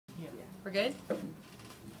We're good? Okay.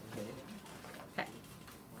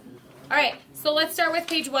 All right, so let's start with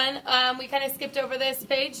page 1. We kind of skipped over this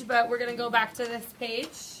page, but we're going to go back to this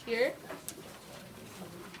page here.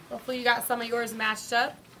 Hopefully you got some of yours matched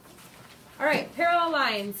up. All right, parallel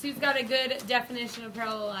lines. Who's got a good definition of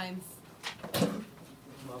parallel lines?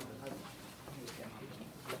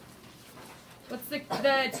 What's the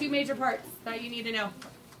two major parts that you need to know?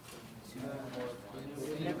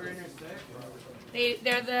 They never intersect.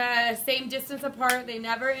 They're the same distance apart. They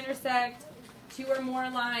never intersect. 2 or more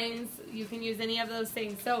lines. You can use any of those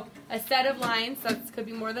things. So a set of lines, that could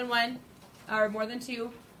be more than one or more than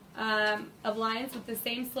 2, of lines with the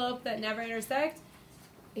same slope that never intersect.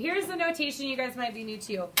 Here's the notation you guys might be new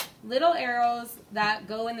to. Little arrows that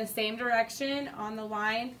go in the same direction on the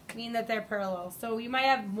line mean that they're parallel. So you might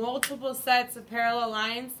have multiple sets of parallel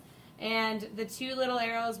lines, and the 2 little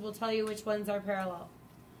arrows will tell you which ones are parallel.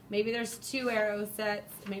 Maybe there's 2 arrow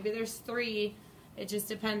sets, maybe there's 3. It just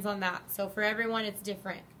depends on that. So for everyone, it's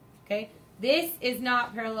different. Okay? This is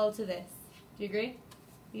not parallel to this. Do you agree?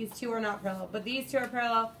 These 2 are not parallel, but these 2 are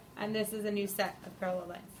parallel, and this is a new set of parallel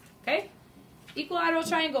lines. Okay? Equilateral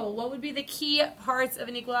triangle. What would be the key parts of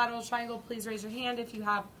an equilateral triangle? Please raise your hand if you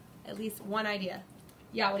have at least one idea.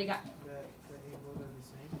 Yeah, what do you got? The angles are the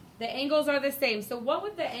same. The angles are the same. So what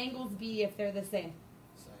would the angles be if they're the same?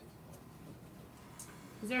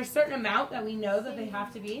 Is there a certain amount that we know that they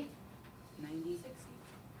have to be? 90.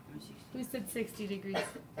 60. Who said 60 degrees?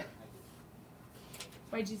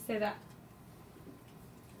 Why'd you say that?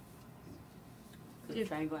 The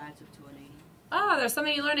triangle adds up to 180. Oh, there's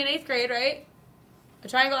something you learned in 8th grade, right? A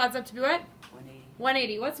triangle adds up to be what? 180.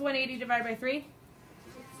 180. What's 180 divided by 3?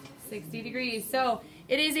 60 degrees. So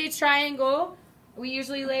it is a triangle. We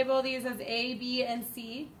usually label these as A, B, and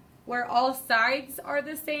C, where all sides are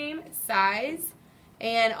the same size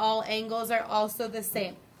and all angles are also the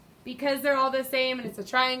same. Because they're all the same and it's a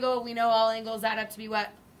triangle, we know all angles add up to be what?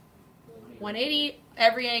 180.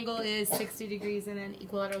 Every angle is 60 degrees in an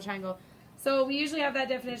equilateral triangle. So we usually have that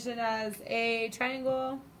definition as a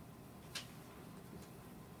triangle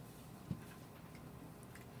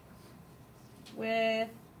with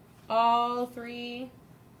all 3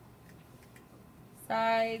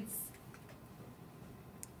 sides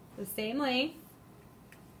the same length.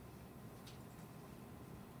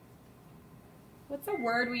 What's a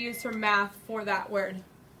word we use for math for that word?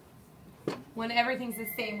 When everything's the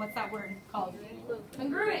same, what's that word called?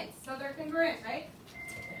 Congruent. So they're congruent, right?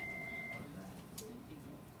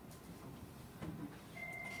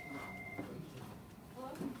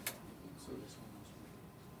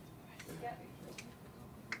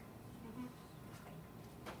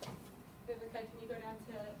 Can you go down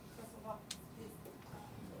to Crystal Walk, please?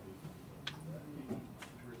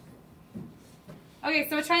 Okay,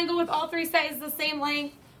 so a triangle with all 3 sides the same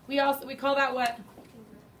length. We call that what?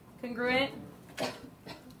 Congruent.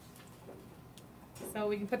 So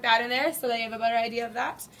we can put that in there so that you have a better idea of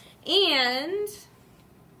that. And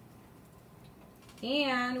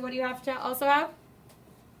what do you have to also have?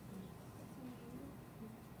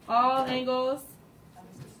 All angles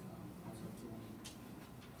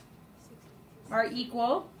are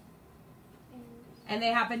equal, and they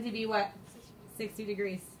happen to be what? 60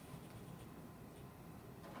 degrees.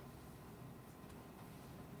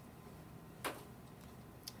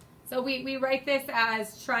 So we write this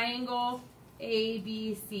as triangle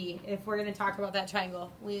ABC if we're going to talk about that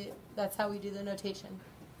triangle. That's how we do the notation.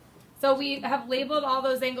 So we have labeled all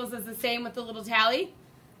those angles as the same with the little tally.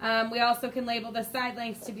 We also can label the side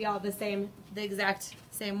lengths to be all the same, the exact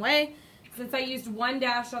same way. Since I used 1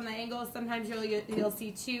 dash on the angles, sometimes you'll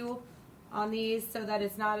see 2 on these so that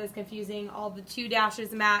it's not as confusing. All the 2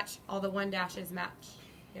 dashes match, all the 1 dashes match.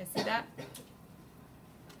 You guys see that?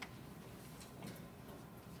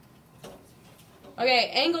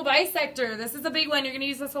 Okay, angle bisector. This is a big one. You're going to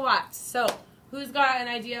use this a lot. So, who's got an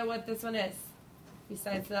idea what this one is?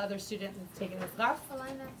 Besides the other student that's taking this class. A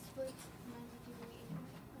line that splits 90 degree angle.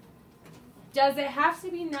 Does it have to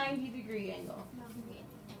be 90 degree angle? No.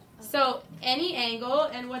 So, any angle,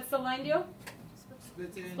 and what's the line do?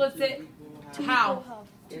 Splits it. Splits it. How?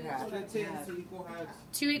 Splits it into equal halves.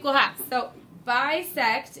 2 equal halves. So,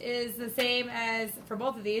 bisect is the same as, for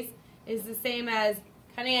both of these, is the same as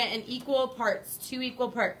cutting it in equal parts, 2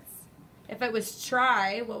 equal parts. If it was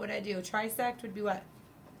tri, what would I do? Trisect would be what?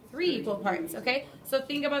 3 equal parts, okay? So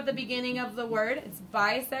think about the beginning of the word. It's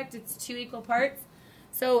bisect, it's 2 equal parts.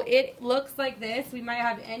 So it looks like this. We might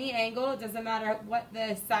have any angle. It doesn't matter what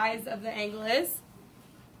the size of the angle is.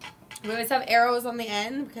 We always have arrows on the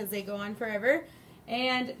end because they go on forever.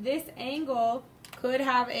 And this angle could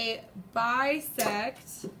have a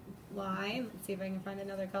bisect line. Let's see if I can find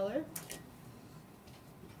another color.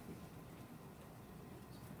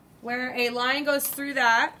 Where a line goes through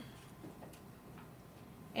that.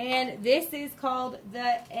 And this is called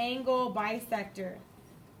the angle bisector.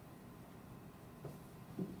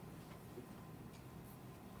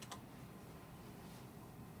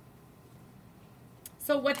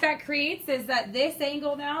 So what that creates is that this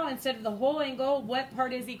angle now, instead of the whole angle, what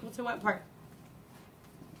part is equal to what part?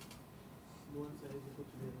 One side is equal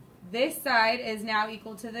to the other side. This side is now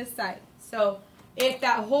equal to this side. So if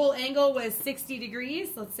that whole angle was 60 degrees,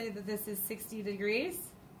 let's say that this is 60 degrees,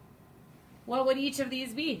 what would each of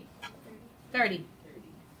these be? 30.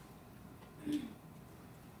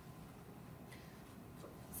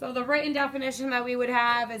 So the written definition that we would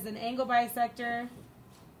have is an angle bisector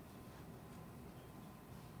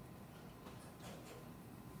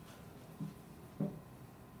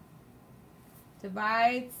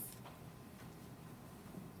divides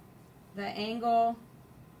the angle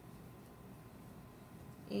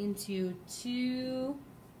into two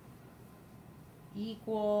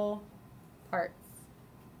equal parts.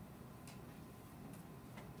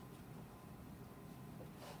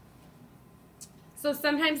 So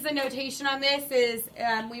sometimes the notation on this is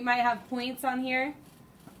we might have points on here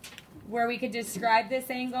where we could describe this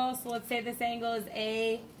angle. So let's say this angle is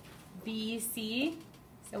A, B, C.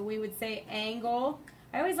 So we would say angle.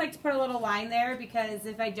 I always like to put a little line there because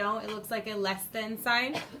if I don't, it looks like a less than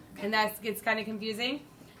sign, and that gets kind of confusing.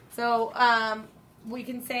 So we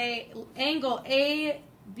can say angle A,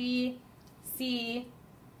 B, C,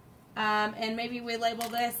 and maybe we label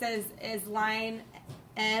this as line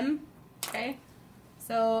M. Okay.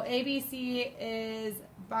 So ABC is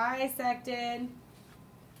bisected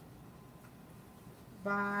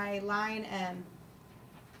by line M.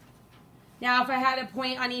 Now, if I had a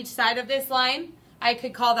point on each side of this line, I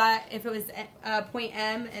could call that, if it was point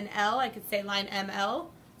M and L, I could say line ML,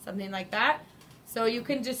 something like that. So you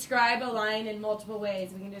can describe a line in multiple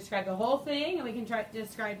ways. We can describe the whole thing, and we can try to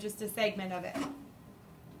describe just a segment of it.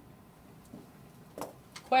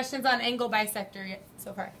 Questions on angle bisector yet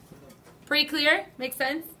so far? Pretty clear? Makes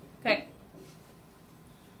sense? Okay.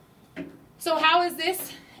 So how is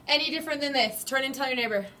this any different than this? Turn and tell your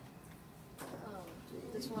neighbor.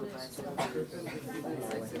 This one is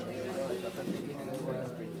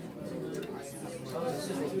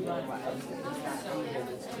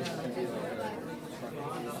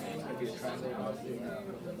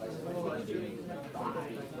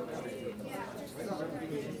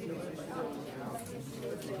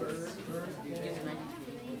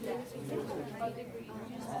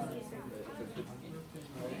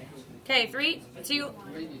Okay, 3, 2,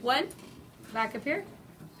 1. Back up here.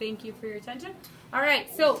 Thank you for your attention. All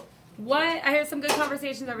right, so I hear some good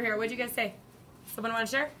conversations over here. What did you guys say? Someone want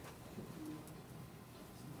to share?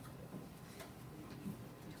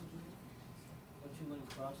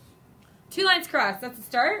 Two lines cross. That's a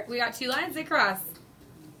start. We got 2 lines. They cross.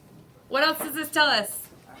 What else does this tell us?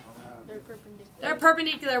 they're perpendicular. They're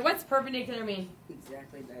perpendicular. What's perpendicular mean?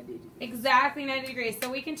 Exactly 90 degrees. Exactly 90 degrees. So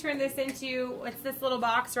we can turn this into, what's this little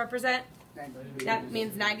box represent? 90 degrees. That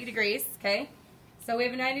means 90 degrees, okay? So we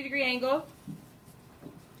have a 90 degree angle.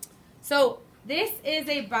 So this is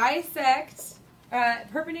a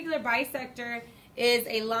perpendicular bisector is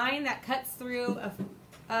a line that cuts through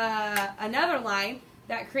another line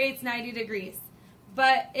that creates 90 degrees.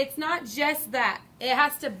 But it's not just that. It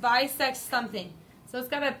has to bisect something. So it's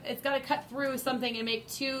gotta cut through something and make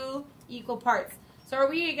 2 equal parts. So are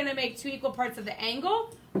we going to make 2 equal parts of the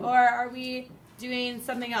angle, or are we doing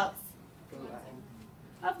something else?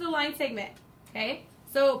 Of the line segment. Okay?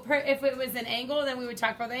 So if it was an angle, then we would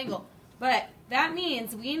talk about the angle. But that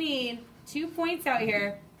means we need 2 points out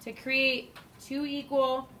here to create 2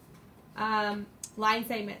 equal line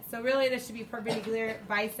segments. So really this should be perpendicular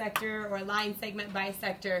bisector, or line segment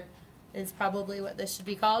bisector is probably what this should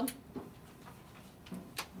be called.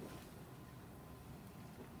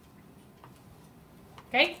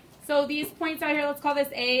 Okay, so these points out here, let's call this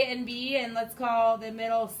A and B, and let's call the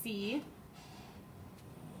middle C.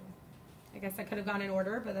 I guess I could have gone in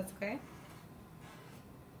order, but that's okay.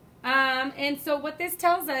 And so what this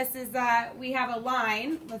tells us is that we have a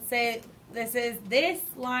line. Let's say this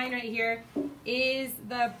line right here is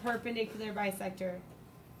the perpendicular bisector.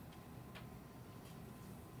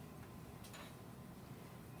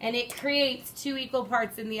 And it creates 2 equal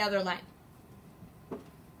parts in the other line.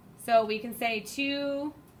 So we can say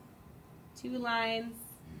two lines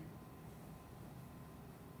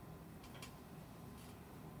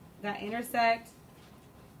that intersect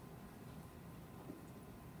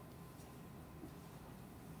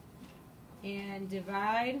and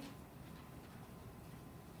divide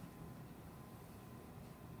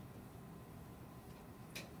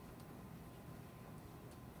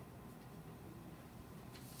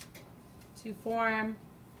to form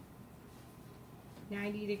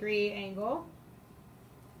 90-degree angles.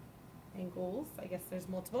 I guess there's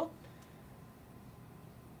multiple.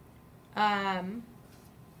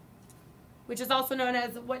 Which is also known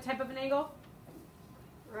as what type of an angle?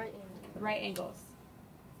 Right angle. Right angles.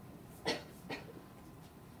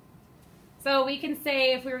 So we can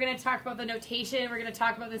say, if we were going to talk about the notation, we're going to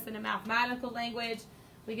talk about this in a mathematical language.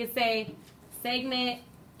 We could say segment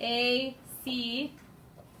AC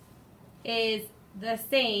is the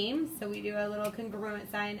same, so we do a little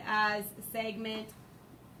congruent sign, as segment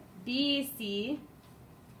BC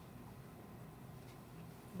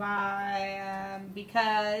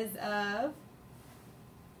because of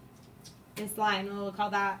this line. We'll call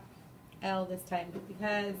that L this time.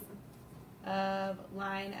 Because of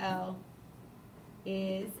line L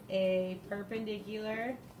is a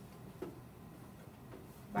perpendicular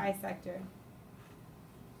bisector.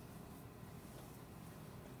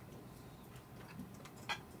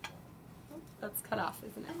 That's cut off,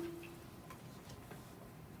 isn't it?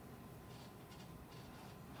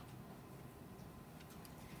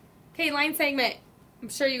 Okay, line segment. I'm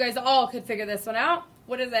sure you guys all could figure this one out.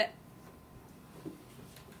 What is it?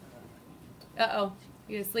 Uh-oh.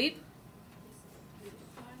 You asleep?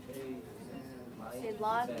 A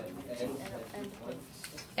line with two endpoints.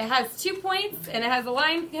 It has 2 points, and it has a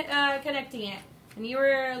line connecting it. And you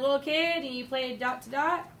were a little kid, and you played dot to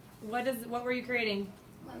dot. What were you creating?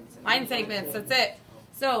 Line segments. That's it.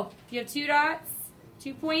 So you have 2 dots,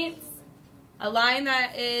 2 points, a line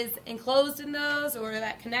that is enclosed in those or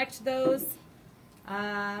that connect those,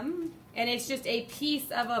 and it's just a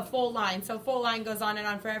piece of a full line. So full line goes on and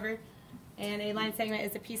on forever, and a line segment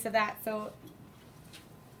is a piece of that. So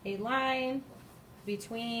a line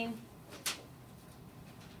between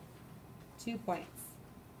 2 points.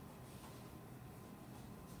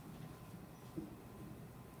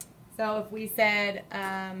 So if we said,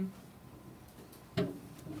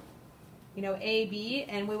 AB,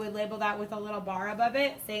 and we would label that with a little bar above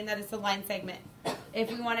it, saying that it's a line segment. If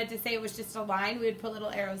we wanted to say it was just a line, we would put little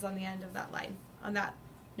arrows on the end of that line, on that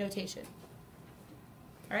notation.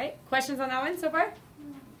 All right, questions on that one so far?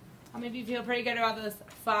 How many of you feel pretty good about those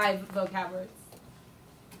 5 vocab words?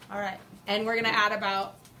 All right, and we're going to add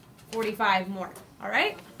about 45 more. All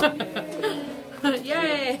right?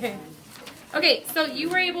 Yay! Okay, so you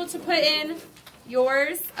were able to put in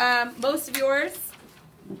yours, most of yours.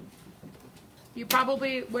 You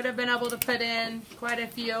probably would have been able to put in quite a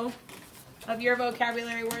few of your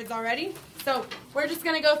vocabulary words already. So we're just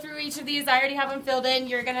going to go through each of these. I already have them filled in.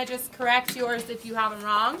 You're going to just correct yours if you have them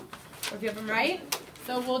wrong or if you have them right.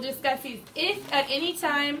 So we'll discuss these. If at any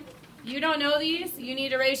time you don't know these, you need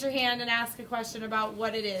to raise your hand and ask a question about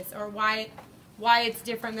what it is or why it's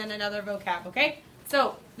different than another vocab, okay?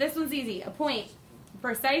 So this one's easy. A point, a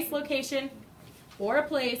precise location or a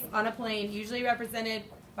place on a plane, usually represented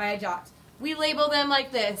by a dot. We label them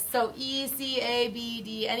like this. So E, C, A, B,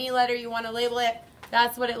 D, any letter you want to label it,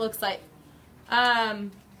 that's what it looks like.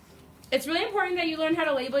 It's really important that you learn how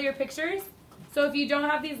to label your pictures. So if you don't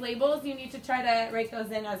have these labels, you need to try to write those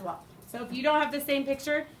in as well. So if you don't have the same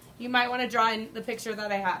picture, you might want to draw in the picture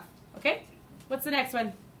that I have. Okay? What's the next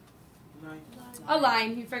one? Line. A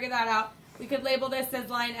line. You figure that out. We could label this as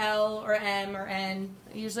line L or M or N.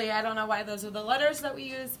 Usually, I don't know why those are the letters that we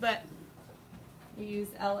use, but we use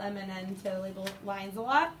L, M, and N to label lines a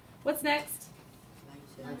lot. What's next?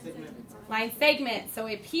 Line segment. Line segment. So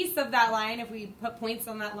a piece of that line, if we put points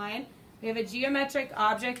on that line, we have a geometric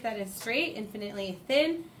object that is straight, infinitely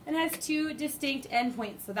thin, and has 2 distinct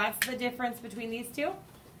endpoints. So that's the difference between these two.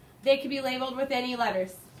 They can be labeled with any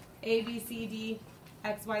letters. A, B, C, D,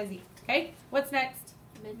 X, Y, Z. Okay? What's next?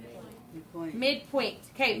 Midpoint. Midpoint.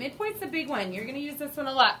 Okay, midpoint's the big one. You're going to use this one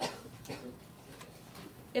a lot.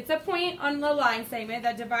 It's a point on the line segment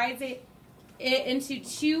that divides it into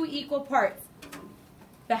 2 equal parts.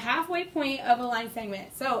 The halfway point of a line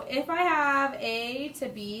segment. So if I have A to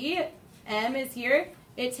B, M is here,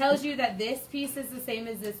 it tells you that this piece is the same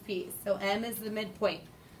as this piece. So M is the midpoint.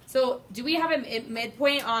 So do we have a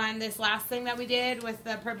midpoint on this last thing that we did with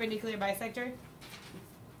the perpendicular bisector?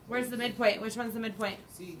 Where's the midpoint? Which one's the midpoint?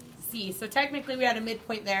 C. C. So technically we had a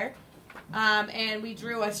midpoint there. And we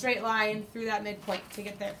drew a straight line through that midpoint to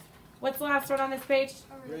get there. What's the last one on this page?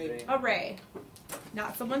 Ray. Array.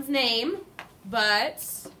 Not someone's name, but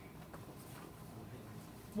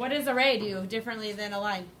what does array do differently than a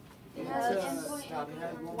line? It has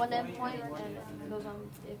one endpoint and goes on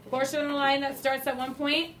infinite. Portion of the line that starts at one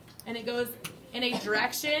point and it goes in a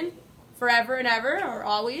direction forever and ever or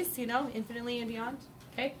always, infinitely and beyond.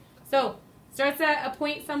 Okay? So starts at a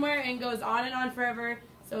point somewhere and goes on and on forever.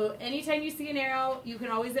 So anytime you see an arrow, you can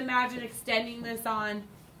always imagine extending this on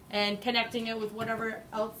and connecting it with whatever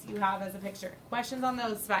else you have as a picture. Questions on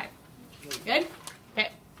those 5? Good? Okay.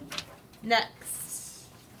 Next.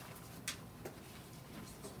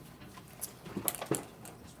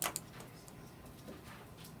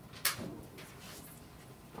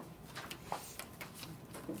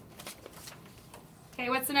 Okay,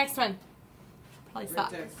 what's the next one? Probably saw.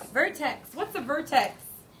 Vertex. Vertex. What's a vertex?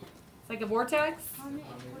 It's like a vortex?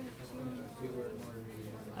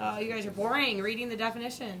 Oh, you guys are boring reading the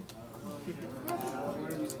definition.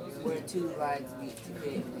 Where two lines meet to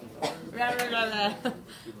create an angle.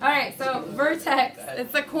 All right, so vertex,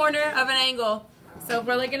 it's the corner of an angle. So if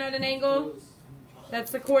we're looking at an angle,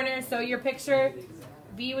 that's the corner. So your picture,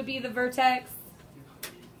 B would be the vertex.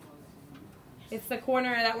 It's the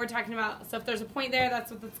corner that we're talking about. So if there's a point there,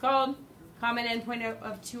 that's what it's called. Common endpoint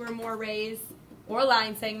of 2 or more rays or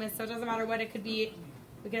line segments. So it doesn't matter what it could be.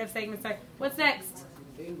 We could have segments there. What's next?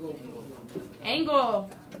 Angle.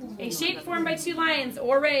 A shape formed by 2 lines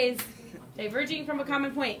or rays diverging from a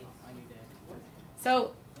common point.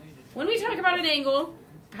 So when we talk about an angle,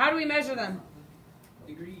 how do we measure them?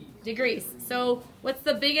 Degrees. So what's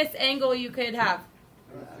the biggest angle you could have?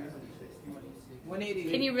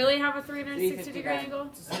 180. Can you really have a 360 degree angle?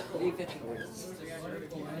 350.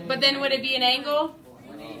 But then would it be an angle?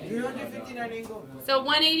 359 angle. So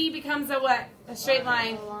 180 becomes a what? A straight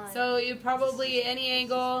line. So you probably any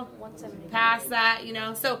angle 170. past that, you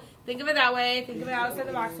know. So think of it that way. Think of it outside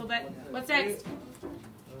the box a little bit. What's next?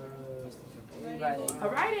 A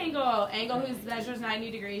right angle. Angle whose measures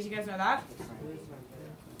 90 degrees. You guys know that?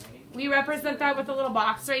 We represent that with a little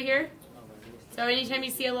box right here. So anytime you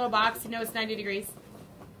see a little box, you know it's 90 degrees.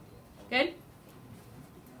 Good?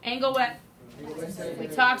 Angle what? We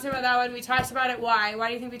talked about that one. We talked about it. Why? Why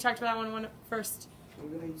do you think we talked about that one first?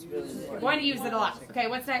 One to use it a lot. Okay,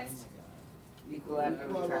 what's next?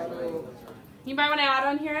 Equilateral triangle. You might want to add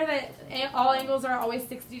on here that all angles are always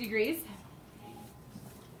 60 degrees.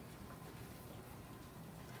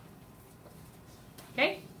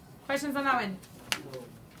 Okay? Questions on that one?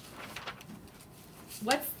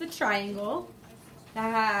 What's the triangle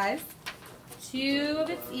that has 2 of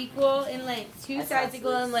its equal in length? 2 sides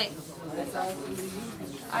equal in length.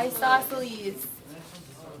 Isosceles.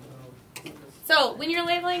 So, when you're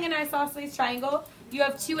labeling an isosceles triangle, you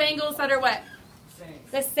have 2 angles that are what?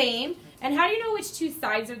 The same. And how do you know which 2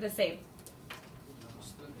 sides are the same?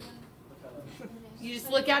 You just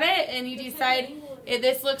look at it and you decide if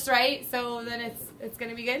this looks right, so then it's going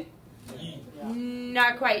to be good?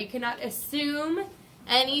 Not quite. You cannot assume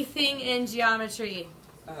anything in geometry.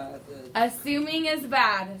 Assuming is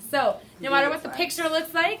bad. So, no matter what the picture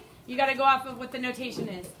looks like, you got to go off of what the notation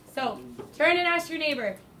is. So, turn and ask your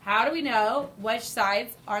neighbor, how do we know which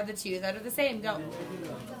sides are the 2 that are the same? Go.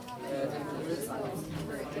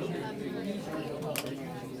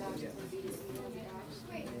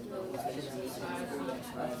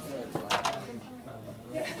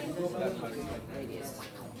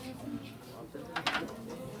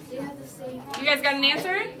 You guys got an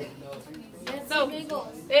answer? So,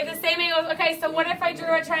 they have the same angles. Okay, so what if I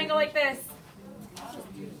drew a triangle like this?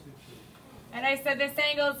 And I said this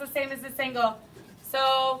angle is the same as this angle.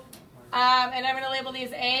 So, and I'm going to label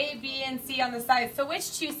these A, B, and C on the sides. So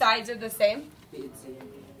which 2 sides are the same? B and C.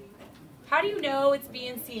 How do you know it's B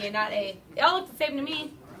and C and not A? They all look the same to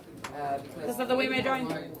me. Because of the way my drawing.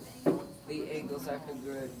 The angles are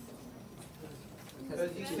congruent.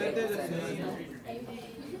 Because you said they're the same.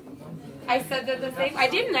 I said they're the same. I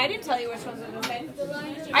didn't tell you which ones are the same.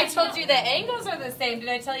 I told you the angles are the same. Did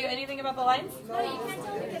I tell you anything about the lines? No, you can't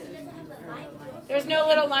tell because it doesn't have the line. There's no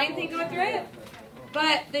little line thing going through it.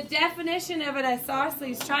 But the definition of an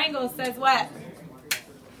isosceles triangle says what?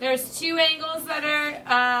 There's 2 angles that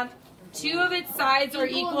are 2 of its sides are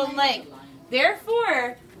equal in length.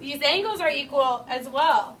 Therefore, these angles are equal as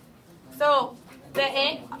well. So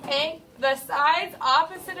the sides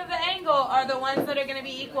opposite of the angle are the ones that are going to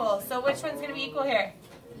be equal. So which one's going to be equal here?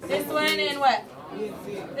 This one and what?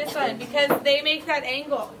 This one, because they make that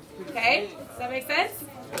angle. Okay? Does that make sense?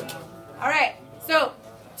 All right. So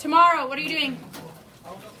tomorrow, what are you doing?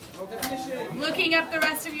 Looking up the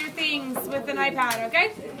rest of your things with an iPad,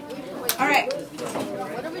 okay? All right.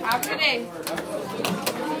 Have a good day.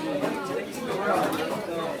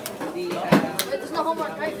 There's no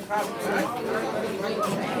homework, right?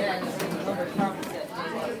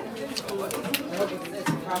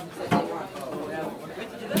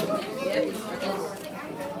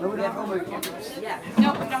 No, we have homework. Yeah.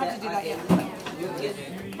 Nope, we don't have to do that yet.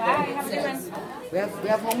 Bye. Have a good one. We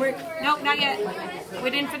have homework? Nope, not yet. We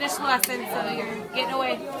didn't finish the lesson, so you're getting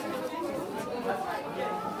away.